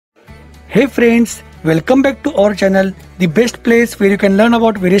Hey friends, welcome back to our channel, the best place where you can learn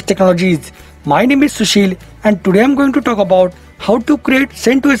about various technologies. My name is Sushil and today I'm going to talk about how to create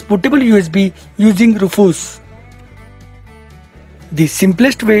CentOS Bootable USB using Rufus. The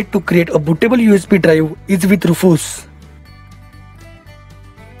simplest way to create a bootable USB drive is with Rufus.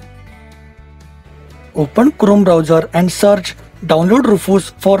 Open Chrome browser and search download Rufus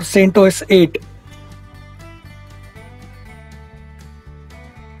for CentOS 8.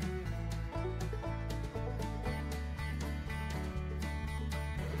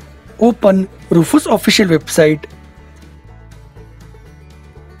 Open Rufus official website.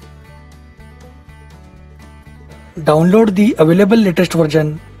 Download the available latest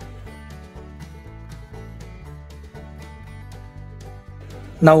version.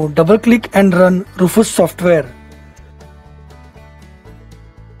 Now double click and run Rufus software.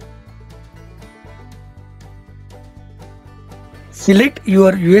 Select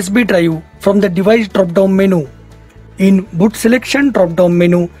your USB drive from the device drop-down menu. In boot selection drop-down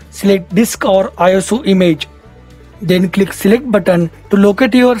menu, select disk or ISO image. Then click select button to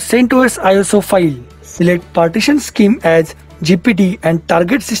locate your CentOS ISO file. Select partition scheme as GPT and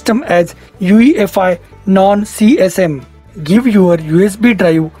target system as UEFI non-CSM. Give your USB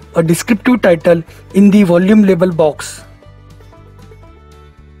drive a descriptive title in the volume label box.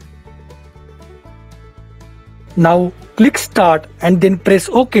 Now click start and then press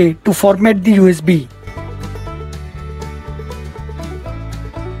OK to format the USB.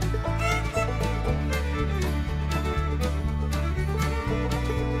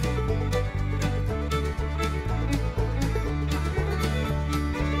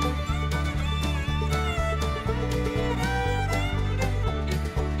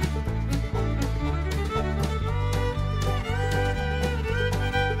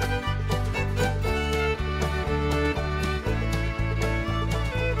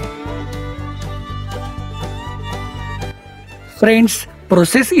 Friends,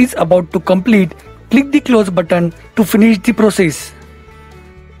 process is about to complete. Click the close button to finish the process.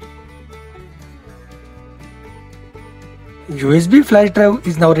 USB flash drive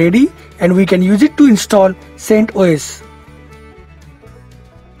is now ready and we can use it to install CentOS.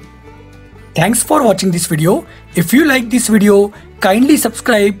 Thanks for watching this video. If you like this video, kindly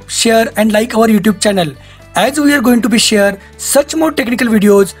subscribe, share and like our YouTube channel, as we are going to be share such more technical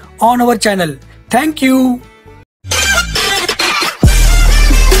videos on our channel. Thank you.